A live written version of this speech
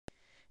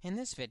In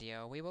this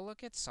video, we will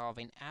look at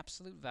solving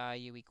absolute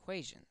value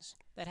equations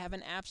that have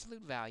an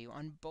absolute value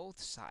on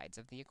both sides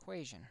of the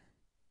equation.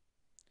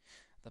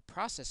 The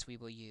process we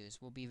will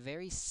use will be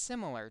very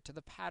similar to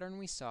the pattern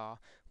we saw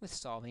with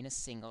solving a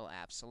single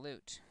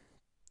absolute.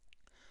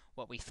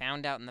 What we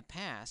found out in the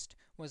past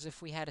was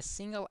if we had a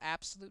single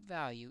absolute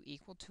value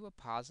equal to a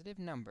positive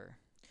number,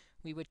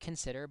 we would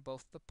consider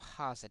both the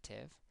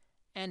positive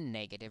and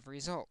negative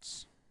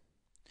results.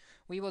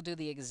 We will do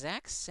the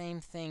exact same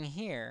thing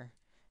here,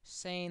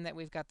 saying that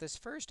we've got this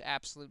first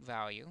absolute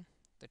value,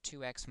 the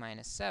 2x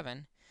minus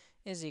 7,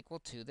 is equal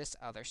to this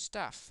other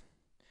stuff.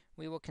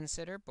 We will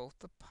consider both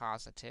the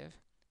positive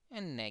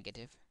and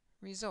negative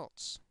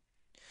results.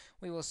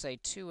 We will say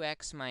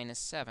 2x minus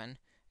 7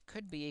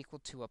 could be equal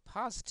to a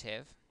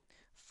positive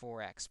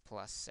 4x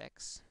plus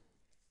 6.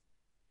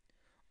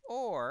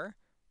 Or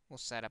we'll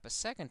set up a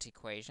second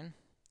equation.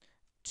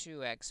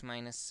 2x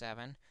minus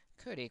 7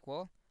 could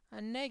equal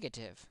a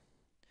negative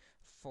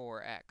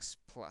 4x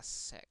plus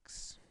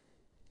 6.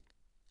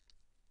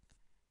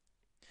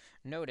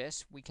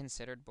 Notice we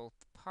considered both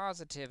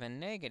positive and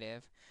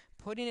negative,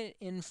 putting it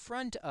in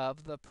front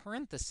of the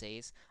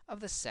parentheses of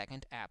the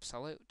second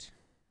absolute.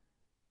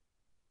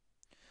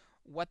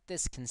 What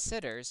this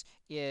considers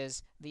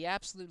is the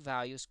absolute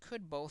values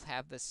should both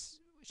have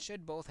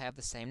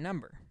the same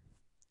number.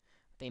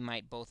 They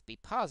might both be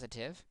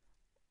positive,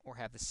 or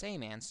have the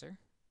same answer,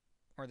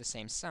 or the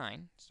same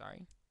sign,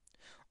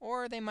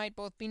 or they might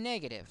both be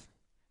negative,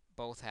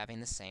 both having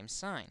the same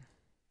sign.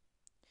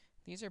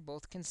 These are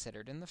both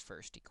considered in the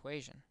first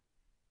equation.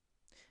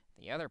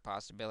 The other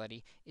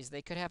possibility is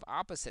they could have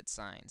opposite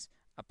signs,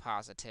 a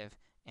positive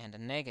and a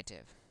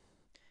negative.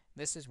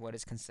 This is what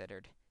is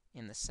considered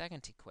in the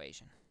second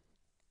equation.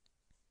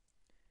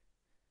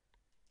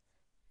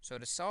 So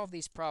to solve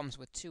these problems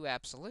with two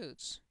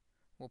absolutes,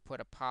 we'll put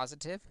a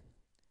positive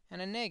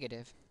and a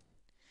negative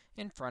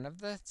in front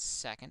of the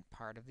second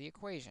part of the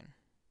equation.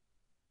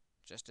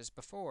 Just as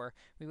before,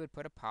 we would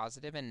put a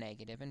positive and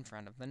negative in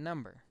front of the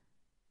number.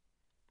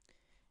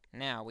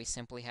 Now we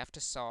simply have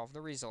to solve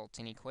the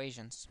resulting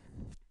equations.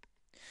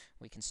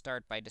 We can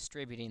start by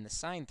distributing the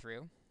sign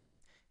through.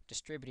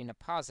 Distributing a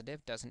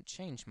positive doesn't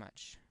change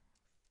much.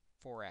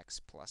 4x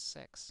plus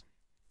 6.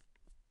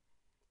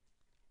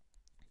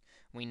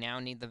 We now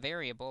need the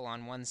variable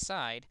on one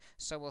side,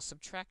 so we'll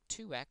subtract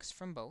 2x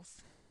from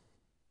both,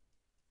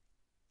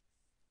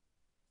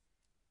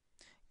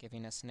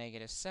 giving us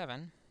negative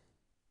 7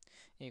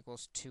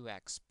 equals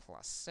 2x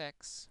plus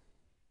 6.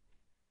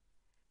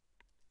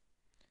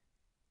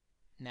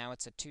 Now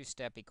it's a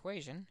two-step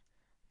equation.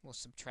 We'll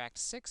subtract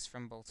 6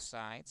 from both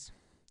sides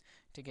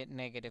to get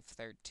negative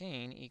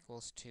 13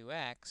 equals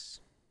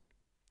 2x.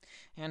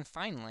 And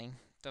finally,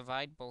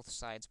 divide both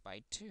sides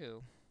by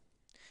 2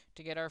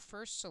 to get our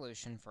first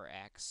solution for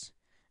x,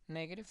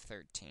 negative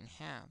 13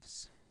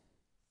 halves.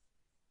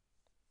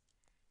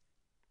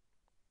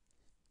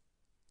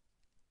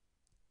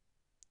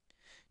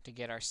 To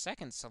get our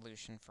second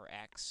solution for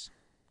x,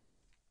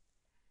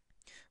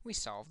 we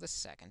solve the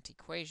second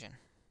equation.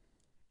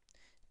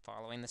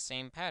 Following the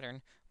same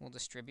pattern, we'll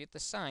distribute the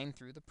sign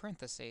through the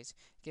parentheses,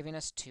 giving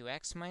us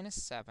 2x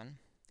minus 7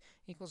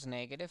 equals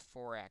negative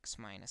 4x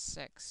minus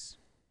 6.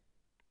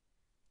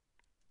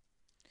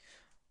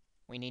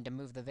 We need to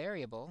move the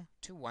variable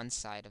to one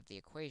side of the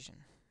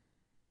equation.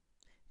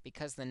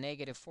 Because the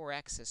negative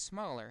 4x is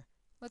smaller,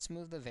 let's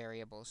move the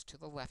variables to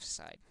the left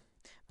side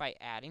by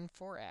adding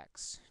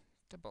 4x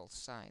to both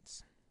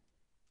sides.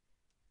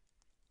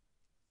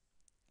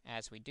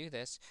 As we do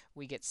this,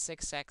 we get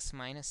 6x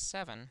minus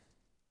 7.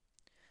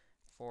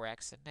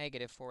 4x and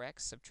negative 4x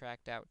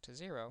subtract out to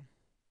 0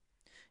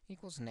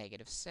 equals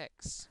negative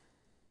 6.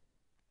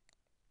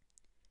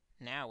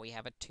 Now we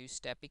have a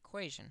two-step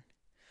equation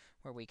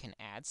where we can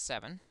add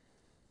 7,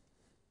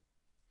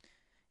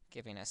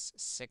 giving us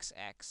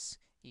 6x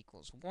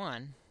equals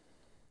 1.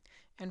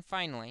 And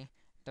finally,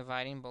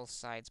 dividing both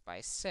sides by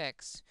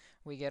 6,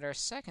 we get our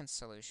second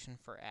solution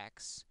for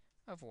x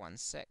of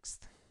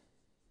 1/6.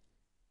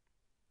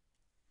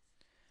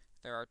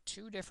 There are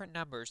two different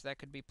numbers that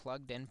could be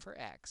plugged in for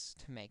x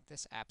to make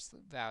this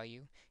absolute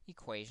value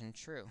equation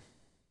true.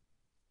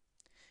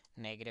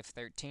 Negative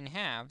 13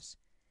 halves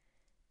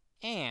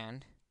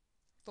and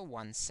the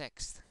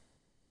 1/6.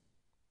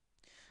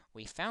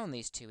 We found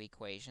these two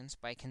equations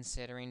by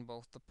considering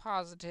both the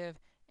positive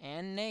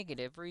and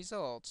negative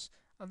results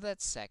of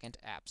that second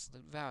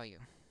absolute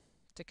value.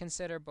 To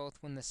consider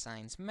both when the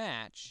signs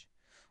match,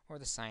 or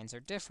the signs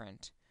are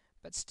different,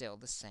 but still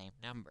the same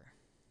number.